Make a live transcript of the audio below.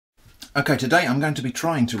Okay, today I'm going to be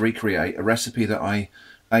trying to recreate a recipe that I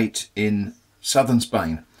ate in southern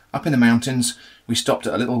Spain. Up in the mountains, we stopped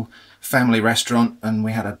at a little family restaurant and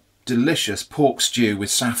we had a delicious pork stew with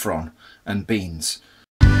saffron and beans.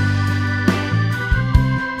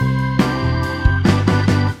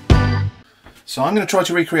 So I'm going to try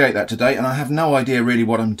to recreate that today, and I have no idea really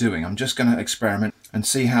what I'm doing. I'm just going to experiment and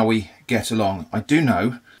see how we get along. I do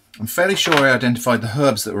know, I'm fairly sure I identified the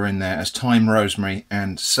herbs that were in there as thyme, rosemary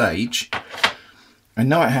and sage. I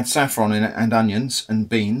know it had saffron in it and onions and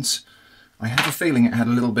beans. I have a feeling it had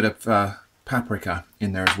a little bit of paprika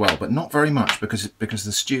in there as well, but not very much because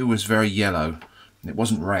the stew was very yellow. It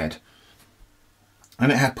wasn't red.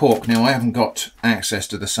 And it had pork. Now I haven't got access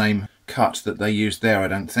to the same cut that they used there, I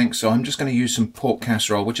don't think, so I'm just going to use some pork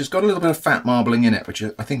casserole, which has got a little bit of fat marbling in it, which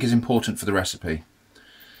I think is important for the recipe.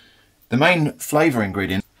 The main flavour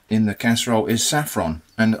ingredient in the casserole is saffron,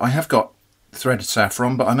 and I have got threaded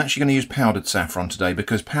saffron, but I'm actually going to use powdered saffron today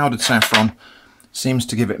because powdered saffron seems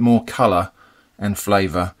to give it more colour and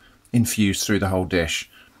flavour infused through the whole dish.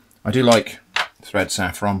 I do like thread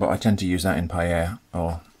saffron, but I tend to use that in paella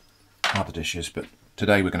or other dishes, but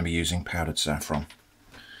today we're going to be using powdered saffron.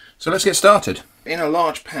 So let's get started. In a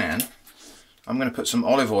large pan, I'm going to put some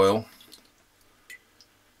olive oil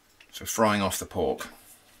for frying off the pork.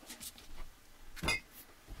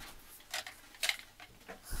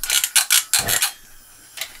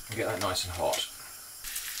 And get that nice and hot.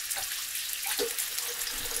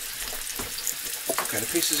 Okay,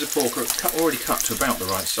 the pieces of pork are already cut to about the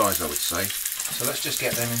right size, I would say. So let's just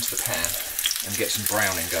get them into the pan and get some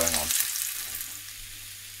browning going on.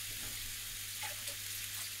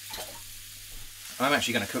 I'm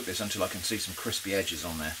actually going to cook this until I can see some crispy edges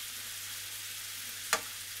on there.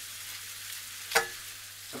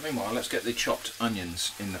 So meanwhile, let's get the chopped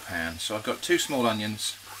onions in the pan. So I've got 2 small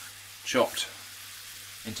onions chopped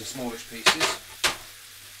into smallish pieces,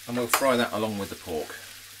 and we'll fry that along with the pork.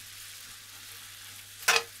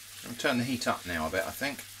 I'll turn the heat up now a bit, I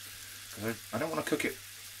think, because I don't want to cook it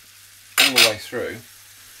all the way through.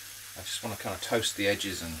 I just want to kind of toast the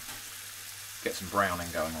edges and get some browning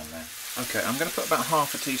going on there. Okay, I'm going to put about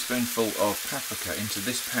half a teaspoonful of paprika into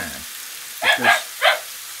this pan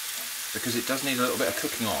because it does need a little bit of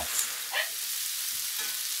cooking off.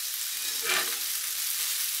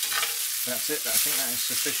 That's it, I think that is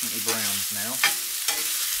sufficiently browned now.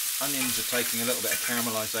 Onions are taking a little bit of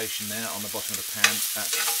caramelisation there on the bottom of the pan.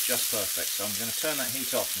 That's just perfect. So I'm going to turn that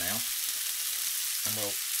heat off now and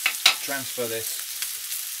we'll transfer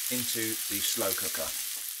this into the slow cooker.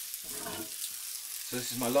 So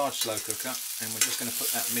this is my large slow cooker, and we're just going to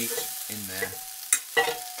put that meat in there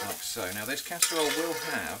like so. Now this casserole will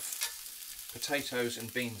have potatoes and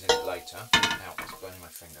beans in it later. Ow, it's burning my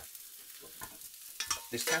finger.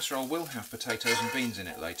 This casserole will have potatoes and beans in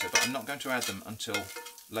it later, but I'm not going to add them until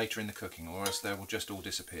later in the cooking, or else they will just all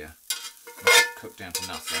disappear and cook down to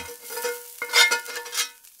nothing.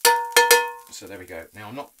 So there we go. Now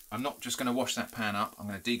I'm not just going to wash that pan up. I'm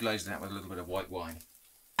going to deglaze that with a little bit of white wine.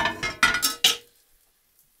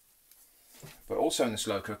 But also in the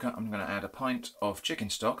slow cooker, I'm going to add a pint of chicken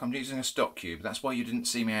stock. I'm using a stock cube. That's why you didn't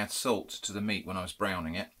see me add salt to the meat when I was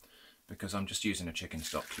browning it, because I'm just using a chicken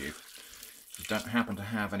stock cube. If you don't happen to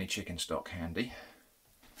have any chicken stock handy.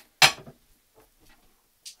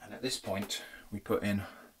 And at this point, we put in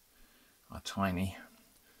a tiny,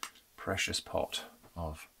 precious pot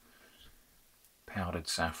of powdered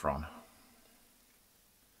saffron.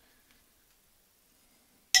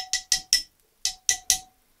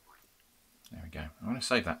 There we go. I'm going to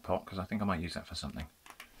save that pot because I think I might use that for something.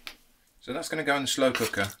 So that's going to go in the slow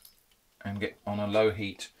cooker and get on a low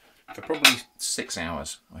heat for probably 6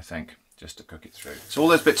 hours, I think, just to cook it through. So all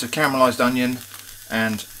those bits of caramelised onion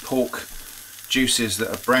and pork juices that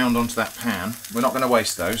are browned onto that pan, we're not going to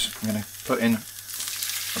waste those. I'm going to put in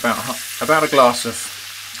about a glass of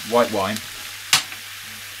white wine,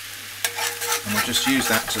 and we'll just use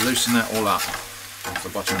that to loosen that all up off the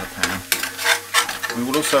bottom of the pan. We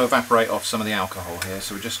will also evaporate off some of the alcohol here,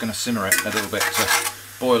 so we're just going to simmer it a little bit to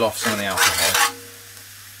boil off some of the alcohol.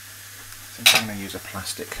 I think I'm going to use a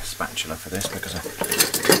plastic spatula for this because I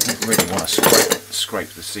don't really want to scrape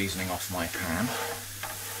the seasoning off my pan.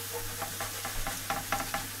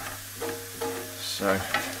 So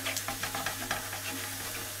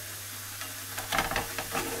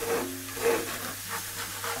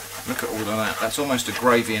look at all of that. That's almost a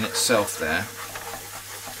gravy in itself there.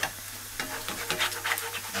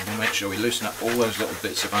 We'll make sure we loosen up all those little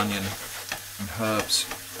bits of onion and herbs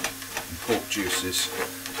and pork juices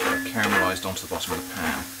that are caramelised onto the bottom of the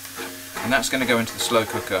pan. And that's going to go into the slow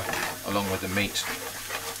cooker along with the meat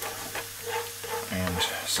and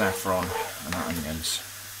saffron and onions.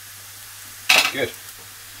 Good.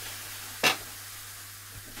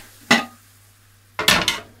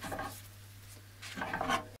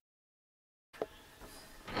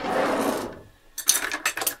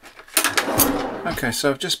 Okay,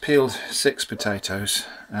 so I've just peeled 6 potatoes.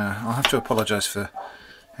 I'll have to apologise for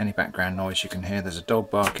any background noise you can hear. There's a dog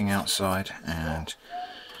barking outside and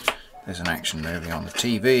there's an action movie on the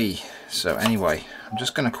TV. So anyway, I'm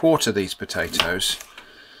just going to quarter these potatoes,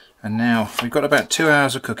 and now we've got about 2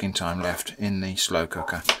 hours of cooking time left in the slow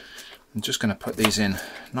cooker. I'm just going to put these in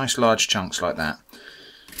nice large chunks like that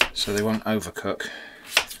so they won't overcook.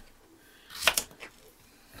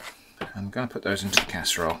 I'm going to put those into the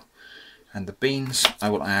casserole, and the beans I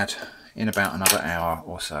will add in about another hour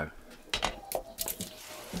or so.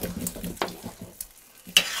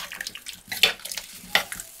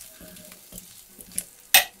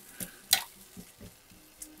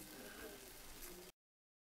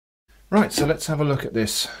 Right, so let's have a look at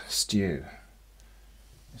this stew.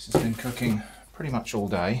 This has been cooking pretty much all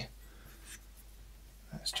day.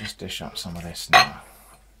 Let's just dish up some of this now.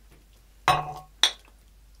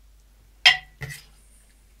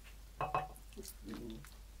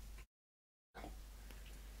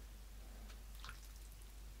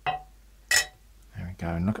 There we go,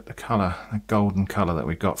 and look at the colour, the golden colour that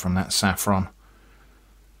we got from that saffron.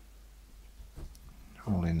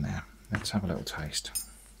 All in there. Let's have a little taste.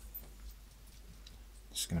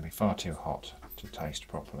 It's going to be far too hot to taste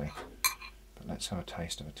properly, but let's have a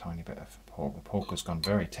taste of a tiny bit of pork. The pork has gone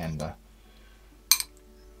very tender,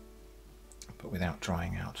 but without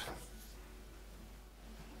drying out.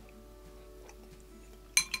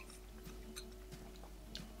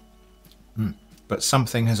 But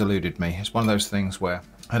something has eluded me. It's one of those things where,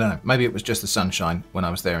 I don't know, maybe it was just the sunshine when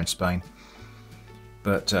I was there in Spain.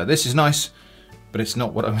 But this is nice, but it's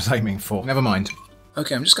not what I was aiming for. Never mind.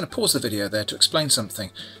 Okay, I'm just going to pause the video there to explain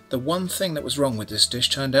something. The one thing that was wrong with this dish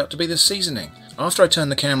turned out to be the seasoning. After I turned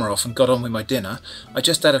the camera off and got on with my dinner, I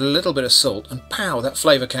just added a little bit of salt and pow, that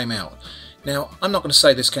flavour came out. Now, I'm not going to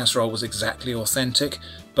say this casserole was exactly authentic,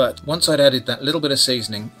 but once I'd added that little bit of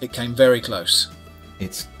seasoning, it came very close.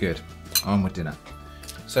 It's good. On with dinner.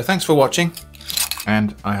 So thanks for watching,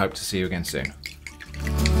 and I hope to see you again soon.